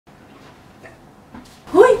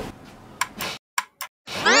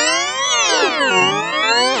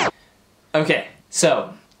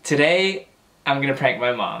So, today I'm gonna prank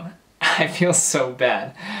my mom. I feel so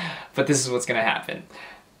bad, but this is what's gonna happen.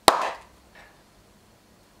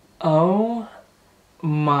 Oh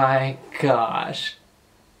my gosh.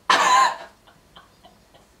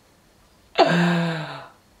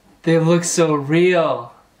 They look so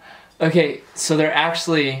real. Okay, so they're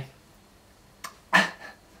actually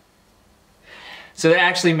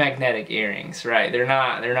magnetic earrings, right? They're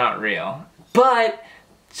not real. But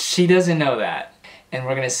she doesn't know that. And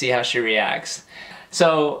we're gonna see how she reacts.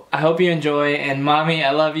 So I hope you enjoy, and Mommy,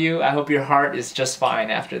 I love you. I hope your heart is just fine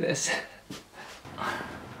after this.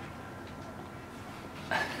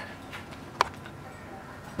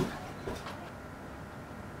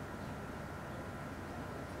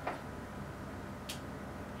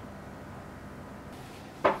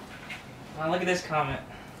 Oh, look at this comment.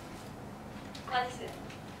 What is it?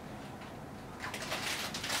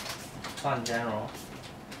 It's on general.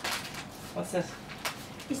 What's this?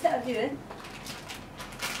 Is that good?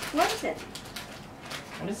 What is it?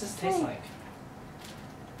 What does this taste like?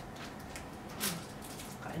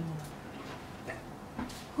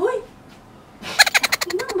 Hoy!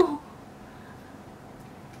 Tingnan mo!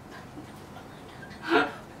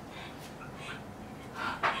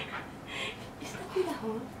 Is that good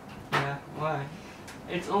ako? Yeah, why?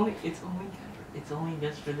 It's only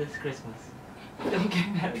just for this Christmas. Don't get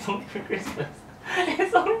mad, it's only for Christmas.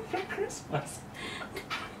 It's only for Christmas.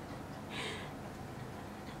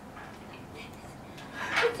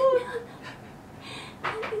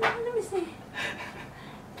 Let me see.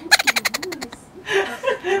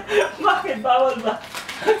 Bakit? Bawal ba?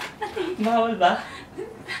 Bawal ba?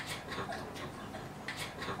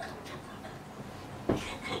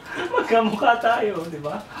 Magkamukha tayo, di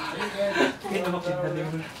ba?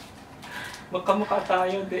 Magkamukha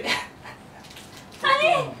tayo, di.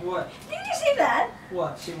 Honey! What? Did you see that?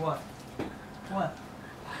 What? See what? What?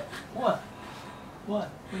 What? What?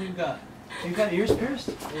 What do you got? You got ears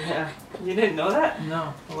pierced? Yeah. You didn't know that?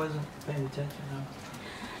 No, I wasn't paying attention. No.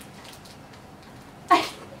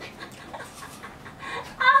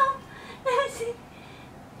 Ow! Let me see.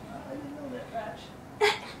 I didn't know that, Ratch.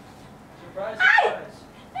 Surprise, Ay! surprise.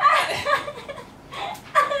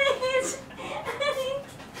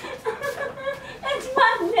 It's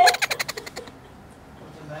magnet.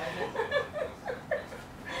 What's a magnet?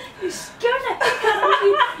 You scared the heck out of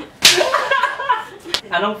me.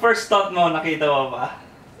 Anong first thought mo? Nakita mo ba?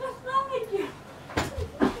 What's wrong with you?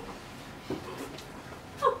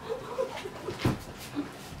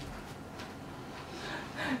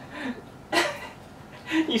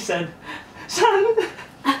 You said, son,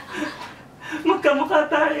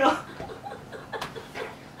 magkamukha tayo.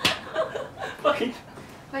 Bakit?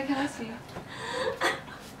 Why can I see?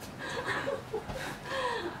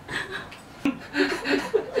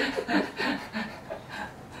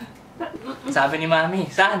 Sabi ni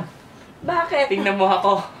Mami, San, Bakit? tingnan mo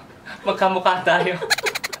ako. Magkamukha tayo.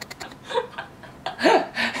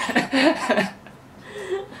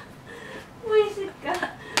 Wisit ka.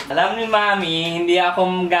 Alam ni Mami, hindi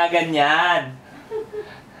ako gaganyan.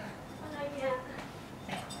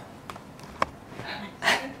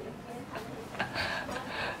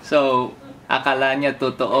 So, akala niya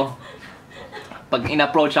totoo. Pag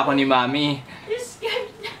in-approach ako ni Mami, You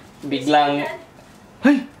scared. biglang,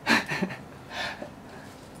 hey!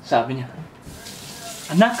 Sabi niya,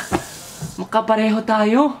 anak, magkapareho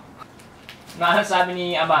tayo. Ano sabi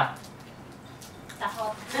ni Ama?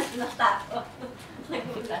 Takot. Natakot.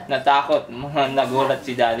 Nagulat. Natakot. Nagulat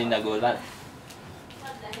si Daddy, nagulat.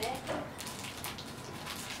 What the heck?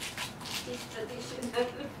 It's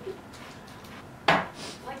traditional.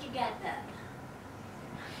 Why'd you get that?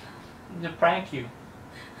 To prank you.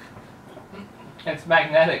 It's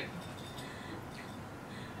magnetic.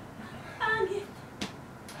 Pangit.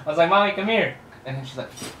 I was like, Mommy, come here. And then she's like,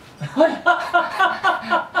 what?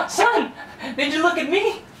 Son, did you look at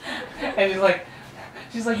me? And she's like,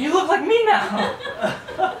 you look like me now.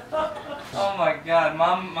 Oh my God,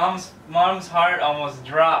 mom's heart almost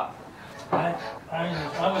dropped. I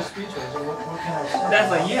was speechless. What can I say? That's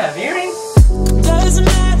like, you have earrings? Doesn't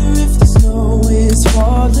matter if the snow is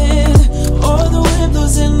falling or the wind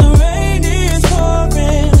blows and the rain is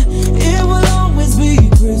pouring. It will always be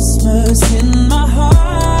Christmas in my heart.